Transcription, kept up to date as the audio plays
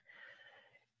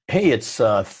Hey, it's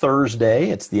Thursday.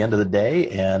 It's the end of the day,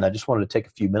 and I just wanted to take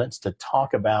a few minutes to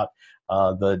talk about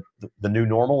the new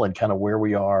normal and kind of where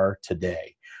we are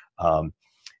today. Um,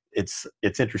 it's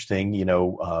interesting,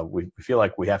 we feel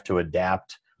like we have to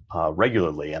adapt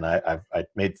regularly, and I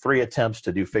made 3 attempts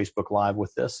to do Facebook Live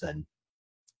with this, and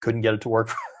couldn't get it to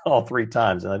work all 3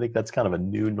 times. And I think that's kind of a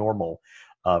new normal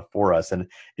for us. And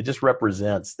it just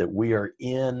represents that we are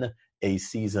in a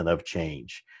season of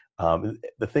change.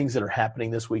 The things that are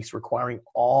happening this week is requiring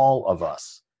all of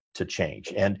us to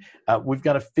change. And we've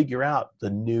got to figure out the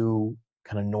new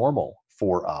kind of normal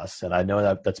for us. And I know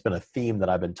that that's been a theme that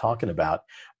I've been talking about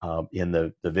in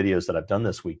the videos that I've done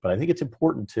this week. But I think it's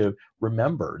important to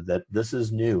remember that this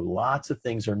is new. Lots of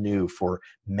things are new for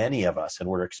many of us, and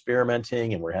we're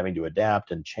experimenting and we're having to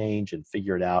adapt and change and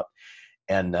figure it out.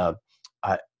 And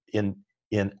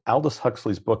in Aldous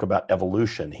Huxley's book about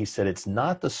evolution, he said it's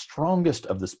not the strongest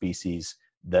of the species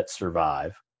that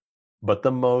survive, but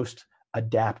the most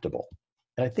adaptable.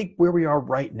 And I think where we are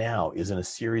right now is in a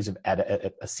season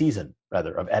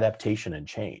of adaptation and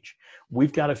change.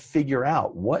 We've got to figure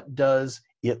out, what does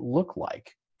it look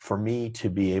like for me to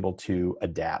be able to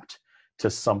adapt to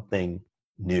something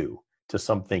new, to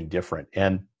something different.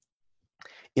 And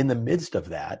in the midst of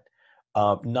that,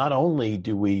 not only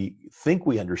do we think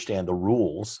we understand the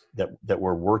rules that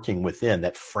we're working within,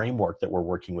 that framework that we're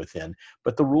working within,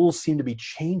 but the rules seem to be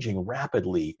changing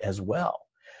rapidly as well.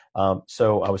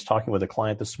 So I was talking with a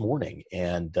client this morning,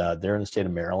 and they're in the state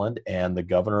of Maryland, and the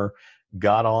governor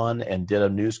got on and did a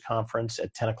news conference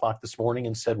at 10 o'clock this morning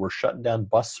and said, we're shutting down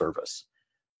bus service.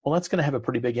 Well, that's going to have a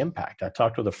pretty big impact. I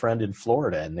talked with a friend in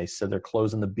Florida, and they said they're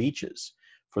closing the beaches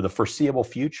for the foreseeable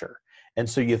future. And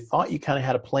so you thought you kind of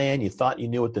had a plan, you thought you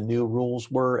knew what the new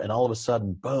rules were, and all of a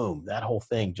sudden, boom, that whole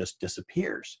thing just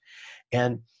disappears.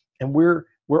 And we're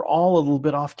all a little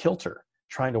bit off kilter,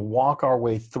 trying to walk our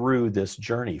way through this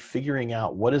journey, figuring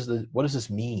out what does this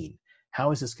mean?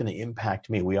 How is this going to impact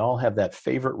me? We all have that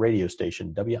favorite radio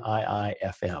station,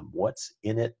 WIIFM. What's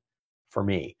in it for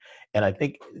me? And I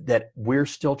think that we're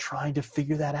still trying to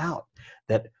figure that out,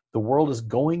 that the world is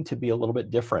going to be a little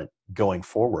bit different going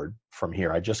forward from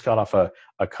here. I just got off a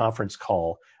conference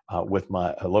call with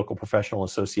my local professional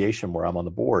association where I'm on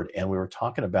the board, and we were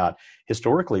talking about,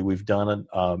 historically, we've done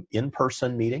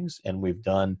in-person meetings, and we've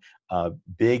done a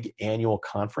big annual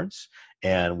conference,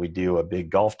 and we do a big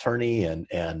golf tourney, and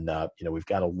we've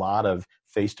got a lot of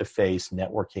face-to-face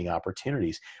networking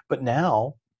opportunities. But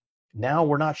now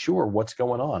we're not sure what's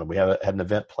going on. We had an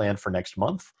event planned for next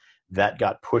month that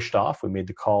got pushed off. We made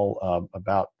the call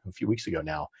about a few weeks ago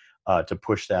now to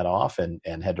push that off, and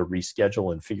had to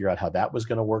reschedule and figure out how that was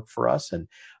going to work for us. And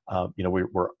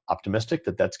we're optimistic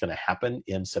that that's going to happen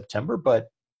in September, but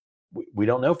we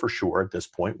don't know for sure at this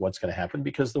point what's going to happen,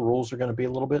 because the rules are going to be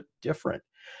a little bit different.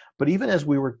 But even as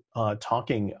we were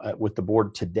talking with the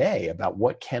board today about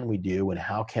what can we do and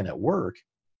how can it work,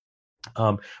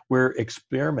 we're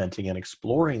experimenting and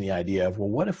exploring the idea of, well,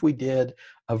 what if we did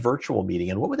a virtual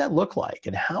meeting, and what would that look like?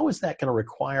 And how is that going to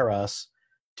require us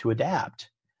to adapt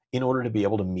in order to be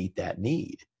able to meet that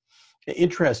need?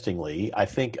 Interestingly, I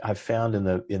think I've found in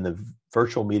the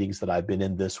virtual meetings that I've been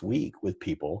in this week with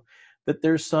people that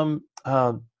there's some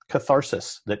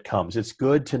catharsis that comes. It's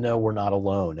good to know we're not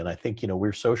alone. And I think,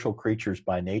 we're social creatures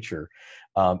by nature.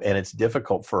 And it's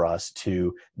difficult for us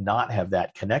to not have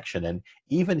that connection. And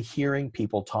even hearing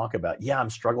people talk about, yeah, I'm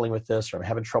struggling with this, or I'm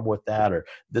having trouble with that, or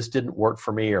this didn't work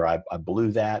for me, or I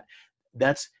blew that,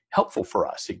 that's helpful for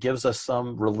us. It gives us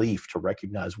some relief to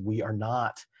recognize we are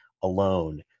not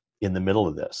alone in the middle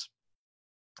of this.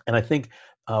 And I think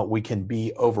we can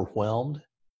be overwhelmed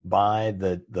by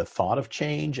the thought of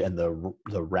change and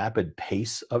the rapid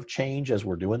pace of change as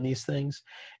we're doing these things.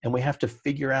 And we have to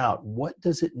figure out, what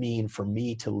does it mean for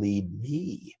me to lead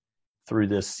me through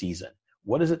this season?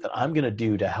 What is it that I'm going to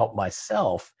do to help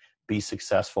myself be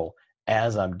successful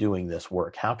as I'm doing this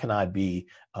work? How can I be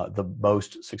the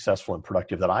most successful and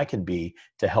productive that I can be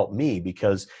to help me?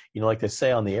 Because, like they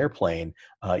say on the airplane,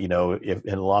 if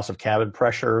in a loss of cabin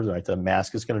pressure, right, the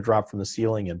mask is going to drop from the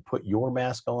ceiling, and put your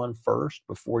mask on first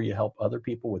before you help other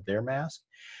people with their mask.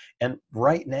 And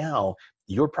right now,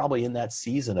 you're probably in that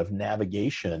season of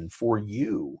navigation for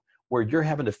you, where you're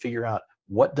having to figure out,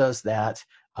 what does that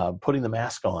putting the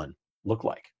mask on look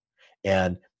like?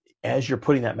 And as you're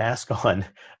putting that mask on,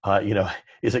 are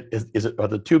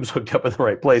the tubes hooked up in the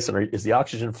right place, and is the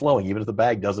oxygen flowing, even if the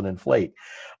bag doesn't inflate?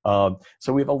 So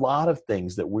we have a lot of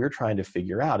things that we're trying to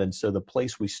figure out. And so the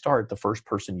place we start, the first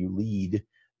person you lead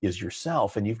is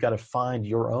yourself, and you've got to find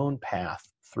your own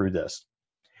path through this.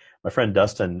 My friend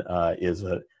Dustin is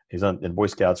He's in Boy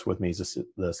Scouts with me. He's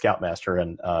the Scoutmaster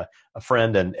and a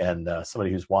friend and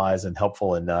somebody who's wise and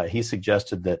helpful. And he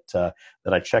suggested that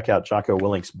I check out Jocko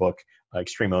Willink's book,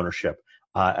 Extreme Ownership.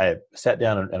 I sat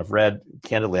down and I've read,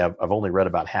 candidly, I've only read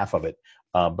about half of it.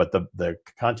 But the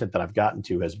content that I've gotten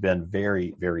to has been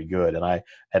very, very good. And I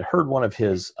had heard one of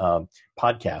his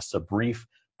podcasts, a brief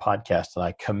podcast, and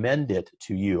I commend it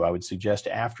to you. I would suggest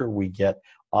after we get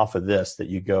off of this that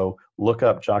you go look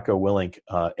up Jocko Willink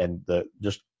and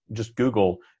just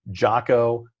Google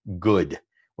Jocko Good.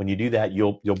 When you do that,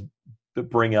 you'll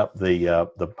bring up the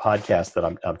podcast that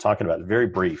I'm talking about. Very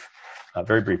brief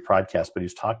podcast, but he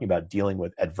was talking about dealing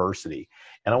with adversity.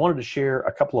 And I wanted to share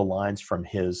a couple of lines from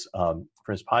his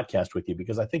podcast with you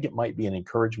because I think it might be an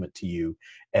encouragement to you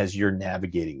as you're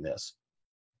navigating this.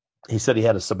 He said he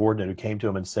had a subordinate who came to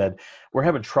him and said, "We're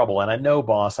having trouble. And I know,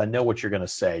 boss, I know what you're going to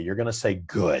say. You're going to say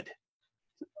good.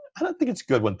 I don't think it's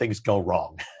good when things go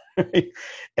wrong."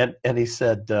 and he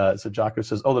said, so Jocko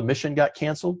says, "Oh, the mission got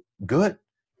canceled? Good.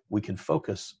 We can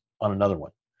focus on another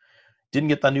one. Didn't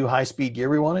get the new high-speed gear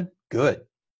we wanted? Good.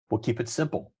 We'll keep it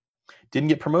simple. Didn't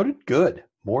get promoted? Good.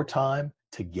 More time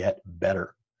to get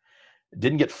better.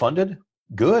 Didn't get funded?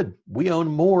 Good. We own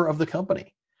more of the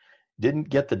company. Didn't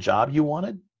get the job you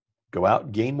wanted? Go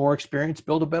out, gain more experience,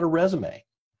 build a better resume.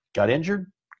 Got injured?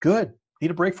 Good.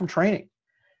 Need a break from training.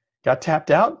 Got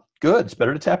tapped out? Good. It's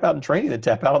better to tap out in training than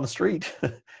tap out on the street.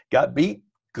 Got beat?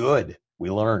 Good. We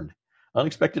learned.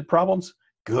 Unexpected problems?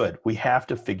 Good. We have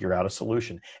to figure out a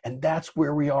solution." And that's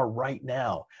where we are right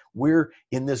now. We're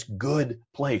in this good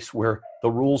place where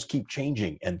the rules keep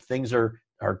changing and things are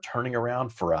turning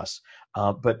around for us.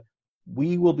 But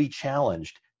we will be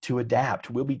challenged to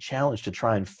adapt. We'll be challenged to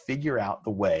try and figure out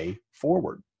the way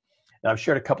forward. Now, I've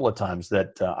shared a couple of times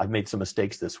that I've made some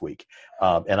mistakes this week,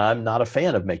 and I'm not a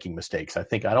fan of making mistakes. I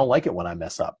don't like it when I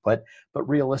mess up. But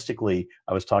realistically,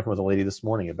 I was talking with a lady this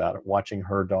morning about watching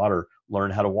her daughter learn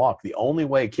how to walk. The only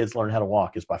way kids learn how to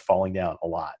walk is by falling down a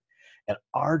lot. And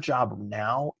our job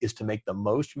now is to make the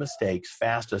most mistakes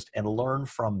fastest and learn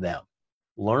from them,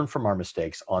 learn from our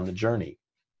mistakes on the journey.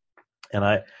 And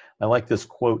I like this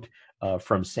quote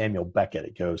from Samuel Beckett.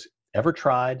 It goes, "Ever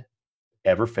tried,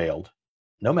 ever failed?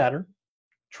 No matter.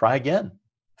 Try again.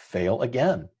 Fail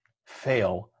again.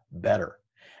 Fail better."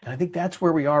 And I think that's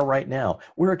where we are right now.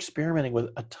 We're experimenting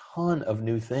with a ton of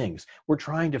new things. We're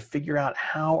trying to figure out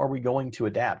how are we going to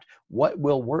adapt? What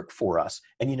will work for us?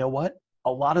 And you know what?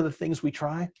 A lot of the things we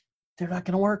try, they're not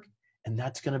going to work. And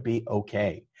that's going to be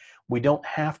okay. We don't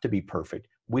have to be perfect.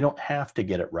 We don't have to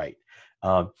get it right.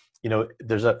 From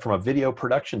a video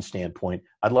production standpoint,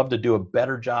 I'd love to do a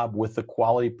better job with the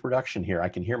quality production here. I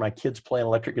can hear my kids playing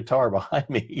electric guitar behind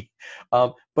me,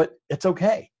 but it's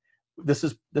okay. This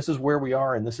is where we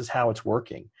are, and this is how it's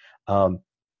working.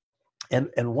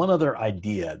 And one other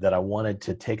idea that I wanted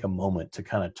to take a moment to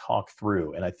kind of talk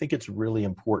through, and I think it's really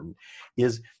important,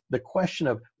 is the question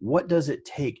of what does it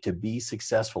take to be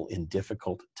successful in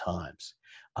difficult times?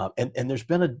 And there's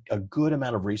been a good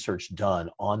amount of research done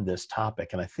on this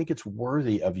topic, and I think it's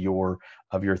worthy of your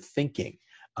thinking,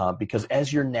 because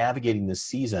as you're navigating this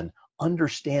season,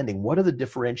 understanding what are the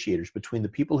differentiators between the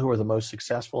people who are the most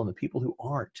successful and the people who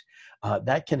aren't,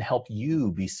 that can help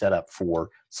you be set up for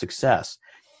success.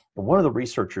 And one of the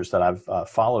researchers that I've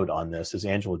followed on this is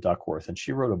Angela Duckworth, and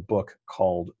she wrote a book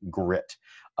called Grit.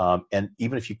 And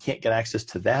even if you can't get access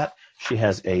to that, she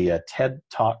has a TED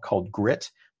Talk called Grit: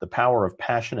 The Power of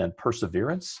Passion and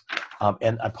Perseverance.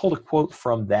 And I pulled a quote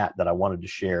from that I wanted to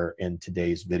share in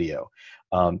today's video.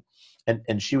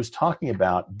 And she was talking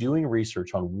about doing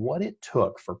research on what it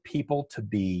took for people to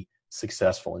be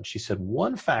successful. And she said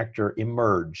one factor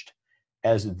emerged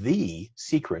as the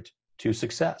secret to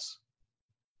success.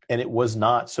 And it was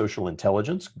not social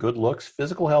intelligence, good looks,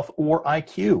 physical health, or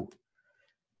IQ.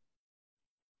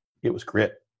 It was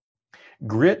grit.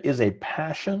 Grit is a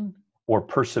passion or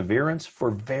perseverance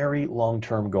for very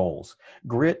long-term goals.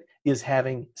 Grit is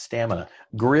having stamina.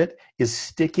 Grit is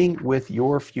sticking with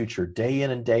your future day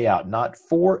in and day out, not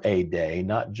for a day,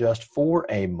 not just for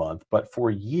a month, but for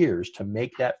years to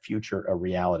make that future a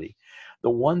reality. The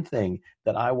one thing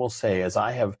that I will say is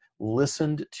I have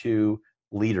listened to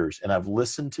leaders and I've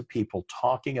listened to people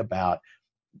talking about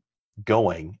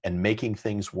going and making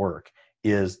things work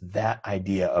is that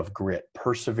idea of grit,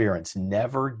 perseverance,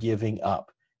 never giving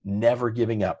up. Never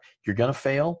giving up. You're going to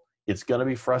fail. It's going to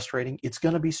be frustrating. It's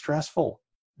going to be stressful.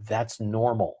 That's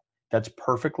normal. That's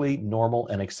perfectly normal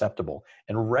and acceptable.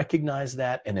 And recognize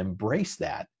that and embrace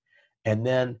that. And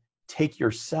then take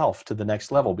yourself to the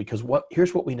next level, because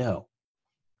here's what we know.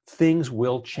 Things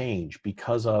will change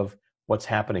because of what's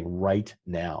happening right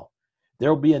now.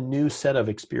 There'll be a new set of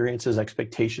experiences,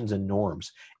 expectations, and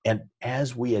norms. And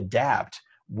as we adapt,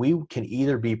 we can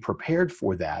either be prepared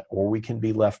for that or we can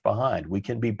be left behind. We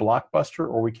can be Blockbuster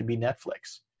or we can be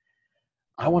Netflix.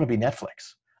 I want to be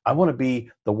Netflix. I want to be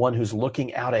the one who's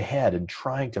looking out ahead and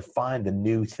trying to find the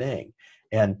new thing.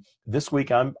 And this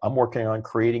week I'm working on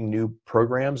creating new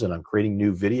programs and I'm creating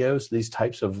new videos. These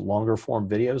types of longer form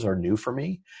videos are new for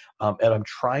me. And I'm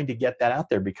trying to get that out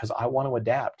there because I want to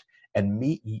adapt and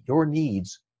meet your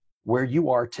needs where you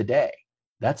are today.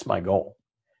 That's my goal.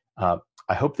 I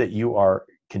hope that you are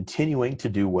continuing to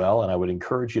do well, and I would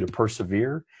encourage you to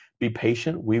persevere, be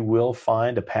patient. We will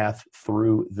find a path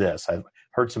through this. I've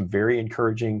heard some very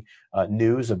encouraging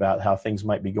news about how things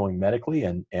might be going medically,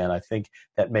 and I think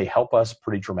that may help us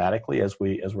pretty dramatically as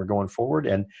we're going forward.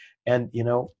 And you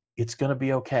know, it's going to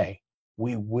be okay.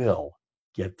 We will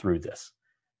get through this.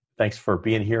 Thanks for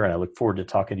being here, and I look forward to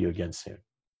talking to you again soon.